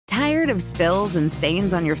of spills and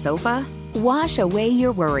stains on your sofa? Wash away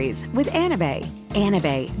your worries with Anabei.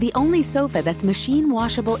 Anabei, the only sofa that's machine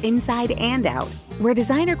washable inside and out, where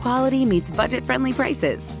designer quality meets budget-friendly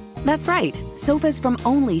prices. That's right, sofas from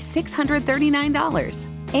only $639.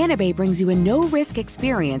 Anabei brings you a no-risk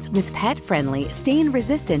experience with pet-friendly,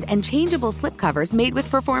 stain-resistant, and changeable slipcovers made with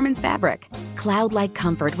performance fabric, cloud-like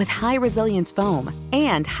comfort with high-resilience foam,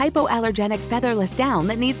 and hypoallergenic featherless down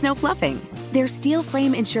that needs no fluffing. Their steel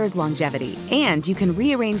frame ensures longevity, and you can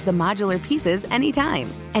rearrange the modular pieces anytime.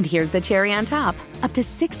 And here's the cherry on top, up to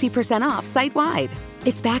 60% off site-wide.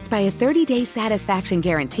 It's backed by a 30-day satisfaction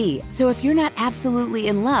guarantee, so if you're not absolutely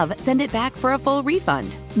in love, send it back for a full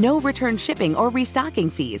refund. No return shipping or restocking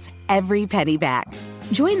fees. Every penny back.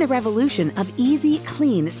 Join the revolution of easy,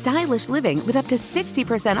 clean, stylish living with up to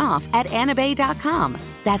 60% off at anabei.com.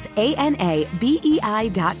 That's ANABEI.com.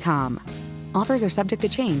 Offers are subject to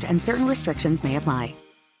change and certain restrictions may apply.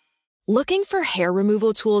 Looking for hair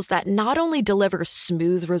removal tools that not only deliver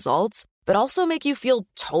smooth results, but also make you feel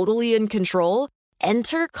totally in control?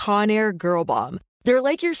 Enter Conair Girl Bomb. They're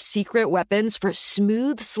like your secret weapons for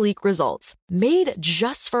smooth, sleek results, made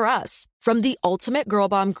just for us. From the ultimate Girl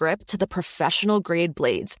Bomb grip to the professional-grade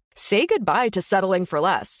blades, say goodbye to settling for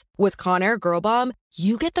less. With Conair Girl Bomb,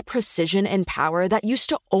 you get the precision and power that used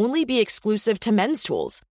to only be exclusive to men's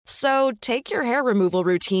tools. So take your hair removal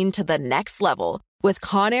routine to the next level with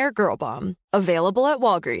Conair Girl Bomb. Available at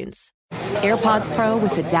Walgreens. AirPods Pro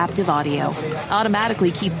with adaptive audio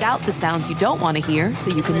automatically keeps out the sounds you don't want to hear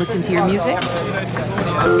so you can listen to your music,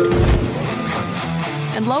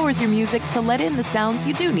 and lowers your music to let in the sounds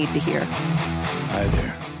you do need to hear. Hi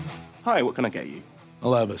there. Hi, what can I get you?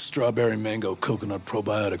 I'll have a strawberry mango coconut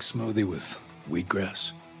probiotic smoothie with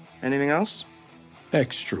wheatgrass. Anything else?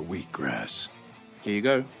 Extra wheatgrass. Here you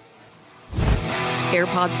go.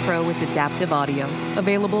 AirPods Pro with adaptive audio.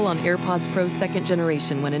 Available on AirPods Pro 2nd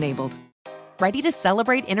generation when enabled. Ready to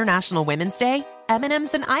celebrate International Women's Day?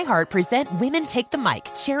 M&M's and iHeart present Women Take the Mic,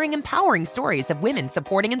 sharing empowering stories of women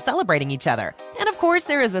supporting and celebrating each other. And of course,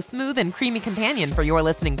 there is a smooth and creamy companion for your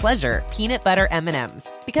listening pleasure, peanut butter M&M's.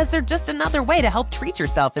 Because they're just another way to help treat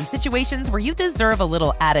yourself in situations where you deserve a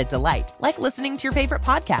little added delight, like listening to your favorite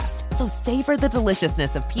podcast. So savor the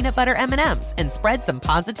deliciousness of peanut butter M&M's and spread some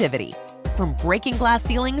positivity. From breaking glass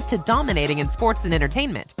ceilings to dominating in sports and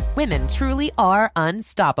entertainment, women truly are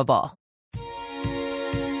unstoppable.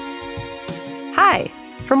 Hi,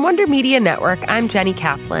 from Wonder Media Network, I'm Jenny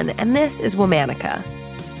Kaplan, and this is Womanica.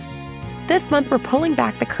 This month, we're pulling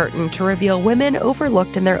back the curtain to reveal women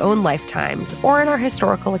overlooked in their own lifetimes or in our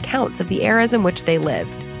historical accounts of the eras in which they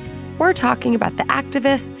lived. We're talking about the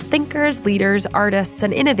activists, thinkers, leaders, artists,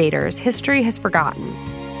 and innovators history has forgotten.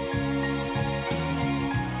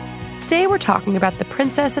 Today, we're talking about the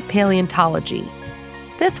Princess of Paleontology.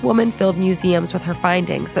 This woman filled museums with her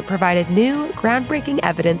findings that provided new, groundbreaking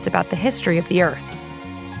evidence about the history of the Earth.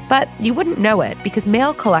 But you wouldn't know it because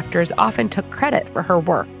male collectors often took credit for her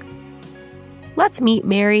work. Let's meet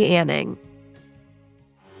Mary Anning.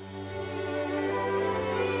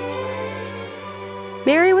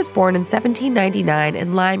 Mary was born in 1799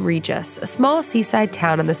 in Lyme Regis, a small seaside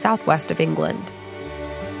town in the southwest of England.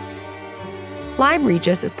 Lyme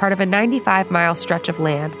Regis is part of a 95-mile stretch of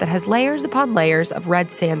land that has layers upon layers of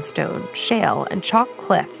red sandstone, shale, and chalk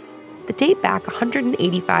cliffs that date back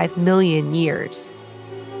 185 million years.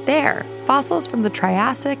 There, fossils from the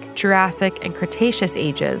Triassic, Jurassic, and Cretaceous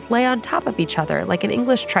ages lay on top of each other like an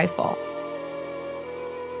English trifle.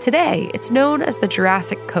 Today, it's known as the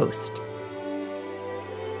Jurassic Coast.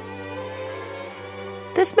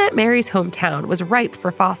 This meant Mary's hometown was ripe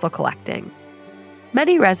for fossil collecting.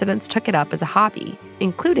 Many residents took it up as a hobby,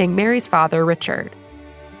 including Mary's father, Richard.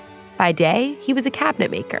 By day, he was a cabinet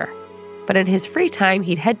maker, but in his free time,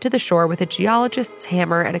 he'd head to the shore with a geologist's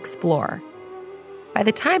hammer and explore. By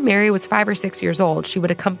the time Mary was 5 or 6 years old, she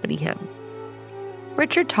would accompany him.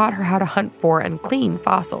 Richard taught her how to hunt for and clean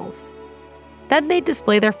fossils. Then they'd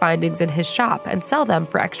display their findings in his shop and sell them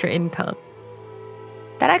for extra income.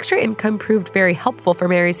 That extra income proved very helpful for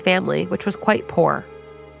Mary's family, which was quite poor.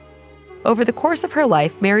 Over the course of her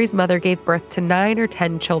life, Mary's mother gave birth to 9 or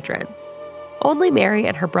 10 children. Only Mary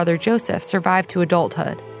and her brother Joseph survived to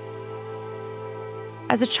adulthood.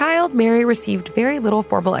 As a child, Mary received very little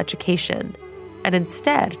formal education, and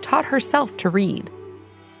instead taught herself to read.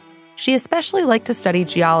 She especially liked to study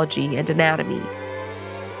geology and anatomy.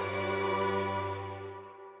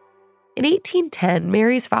 In 1810,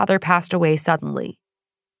 Mary's father passed away suddenly.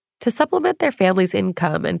 To supplement their family's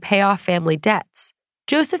income and pay off family debts,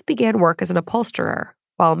 Joseph began work as an upholsterer,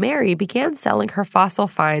 while Mary began selling her fossil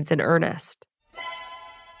finds in earnest.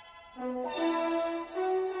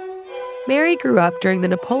 Mary grew up during the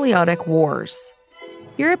Napoleonic Wars.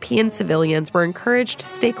 European civilians were encouraged to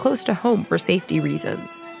stay close to home for safety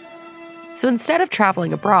reasons. So instead of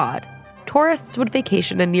traveling abroad, tourists would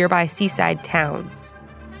vacation in nearby seaside towns.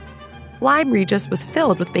 Lyme Regis was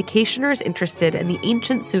filled with vacationers interested in the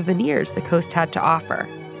ancient souvenirs the coast had to offer.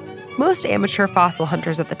 Most amateur fossil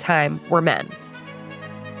hunters at the time were men.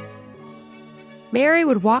 Mary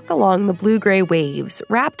would walk along the blue-gray waves,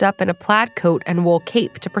 wrapped up in a plaid coat and wool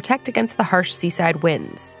cape to protect against the harsh seaside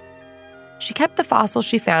winds. She kept the fossils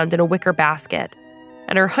she found in a wicker basket,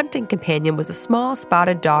 and her hunting companion was a small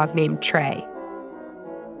spotted dog named Trey.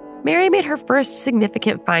 Mary made her first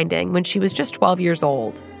significant finding when she was just 12 years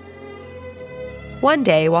old. One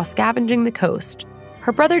day, while scavenging the coast,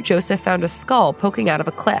 her brother Joseph found a skull poking out of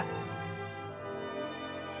a cliff.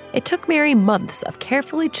 It took Mary months of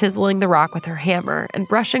carefully chiseling the rock with her hammer and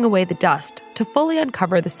brushing away the dust to fully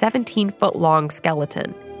uncover the 17-foot-long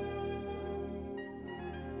skeleton.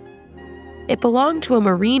 It belonged to a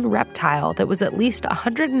marine reptile that was at least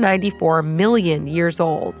 194 million years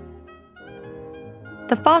old.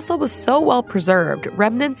 The fossil was so well preserved,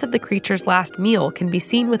 remnants of the creature's last meal can be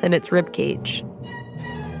seen within its ribcage.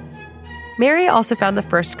 Mary also found the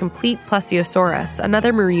first complete Plesiosaurus,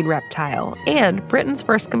 another marine reptile, and Britain's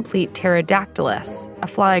first complete Pterodactylus, a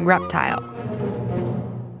flying reptile.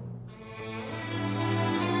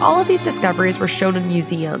 All of these discoveries were shown in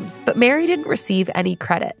museums, but Mary didn't receive any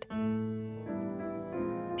credit.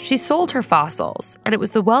 She sold her fossils, and it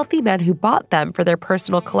was the wealthy men who bought them for their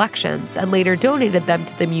personal collections and later donated them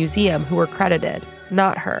to the museum who were credited,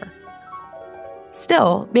 not her.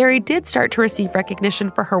 Still, Mary did start to receive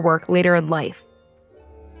recognition for her work later in life.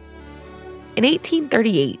 In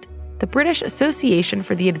 1838, the British Association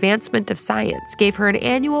for the Advancement of Science gave her an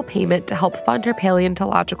annual payment to help fund her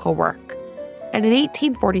paleontological work. And in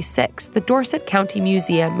 1846, the Dorset County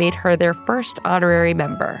Museum made her their first honorary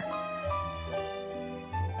member.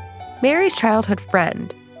 Mary's childhood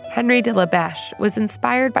friend, Henry de la Beche, was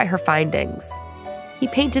inspired by her findings. He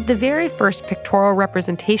painted the very first pictorial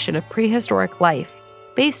representation of prehistoric life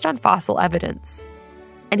based on fossil evidence.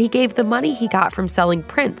 And he gave the money he got from selling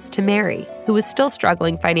prints to Mary, who was still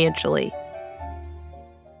struggling financially.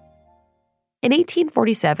 In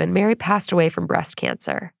 1847, Mary passed away from breast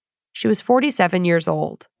cancer. She was 47 years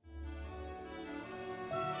old.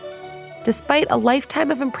 Despite a lifetime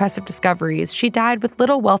of impressive discoveries, she died with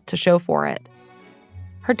little wealth to show for it.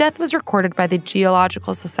 Her death was recorded by the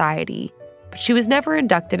Geological Society, but she was never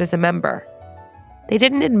inducted as a member. They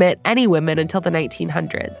didn't admit any women until the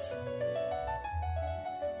 1900s.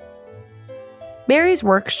 Mary's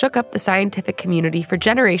work shook up the scientific community for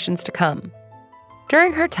generations to come.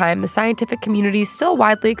 During her time, the scientific community still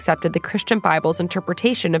widely accepted the Christian Bible's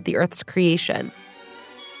interpretation of the Earth's creation.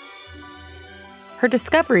 Her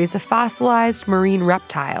discoveries of fossilized marine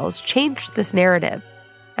reptiles changed this narrative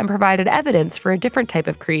and provided evidence for a different type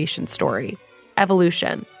of creation story,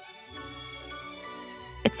 evolution.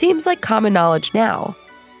 It seems like common knowledge now,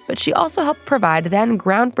 but she also helped provide then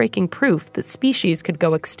groundbreaking proof that species could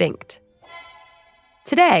go extinct.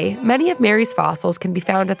 Today, many of Mary's fossils can be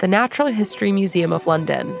found at the Natural History Museum of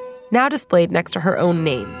London, now displayed next to her own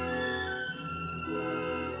name.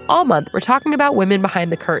 All month, we're talking about women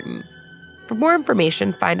behind the curtain. For more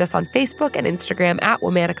information, find us on Facebook and Instagram at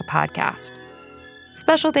Womanica Podcast.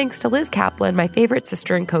 Special thanks to Liz Kaplan, my favorite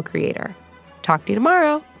sister and co-creator. Talk to you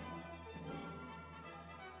tomorrow.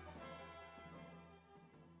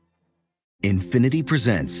 Infiniti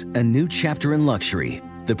presents a new chapter in luxury,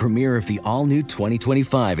 the premiere of the all-new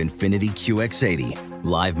 2025 Infiniti QX80,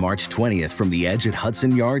 live March 20th from the Edge at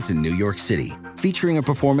Hudson Yards in New York City, featuring a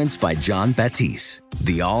performance by Jon Batiste.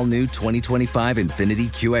 The all-new 2025 Infiniti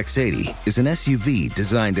QX80 is an SUV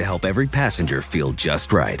designed to help every passenger feel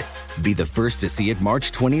just right. Be the first to see it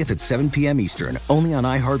March 20th at 7 p.m. Eastern, only on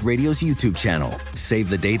iHeartRadio's YouTube channel. Save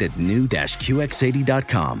the date at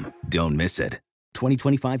new-QX80.com. Don't miss it.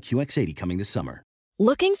 2025 QX80 coming this summer.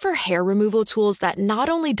 Looking for hair removal tools that not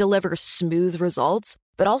only deliver smooth results,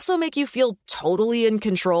 but also make you feel totally in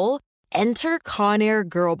control? Enter Conair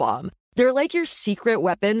Girl Bomb. They're like your secret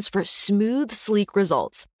weapons for smooth, sleek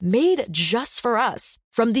results. Made just for us.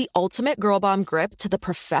 From the ultimate Girl Bomb grip to the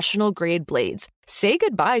professional-grade blades, say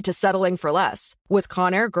goodbye to settling for less. With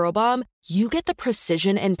Conair Girl Bomb, you get the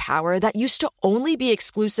precision and power that used to only be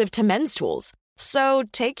exclusive to men's tools. So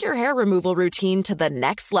take your hair removal routine to the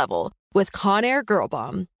next level with Conair Girl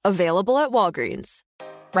Bomb. Available at Walgreens.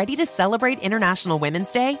 Ready to celebrate International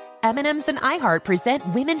Women's Day? M&M's and iHeart present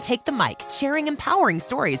Women Take the Mic, sharing empowering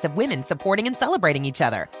stories of women supporting and celebrating each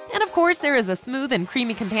other. And of course, there is a smooth and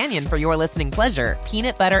creamy companion for your listening pleasure,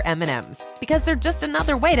 peanut butter M&M's. Because they're just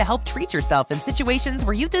another way to help treat yourself in situations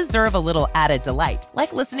where you deserve a little added delight,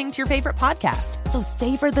 like listening to your favorite podcast. So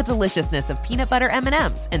savor the deliciousness of peanut butter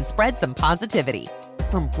M&M's and spread some positivity.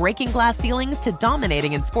 From breaking glass ceilings to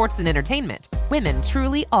dominating in sports and entertainment, women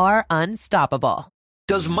truly are unstoppable.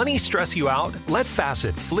 Does money stress you out? Let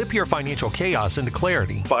Facet flip your financial chaos into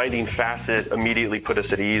clarity. Finding Facet immediately put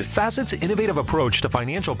us at ease. Facet's innovative approach to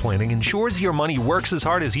financial planning ensures your money works as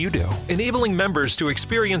hard as you do, enabling members to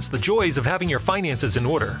experience the joys of having your finances in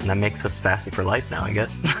order. And that makes us Facet for life now, I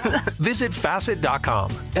guess. Visit Facet.com,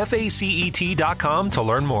 FACET.com to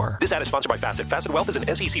learn more. This ad is sponsored by Facet. Facet Wealth is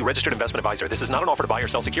an SEC registered investment advisor. This is not an offer to buy or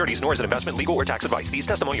sell securities, nor is it investment, legal, or tax advice. These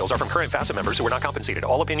testimonials are from current Facet members who are not compensated.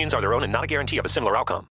 All opinions are their own and not a guarantee of a similar outcome.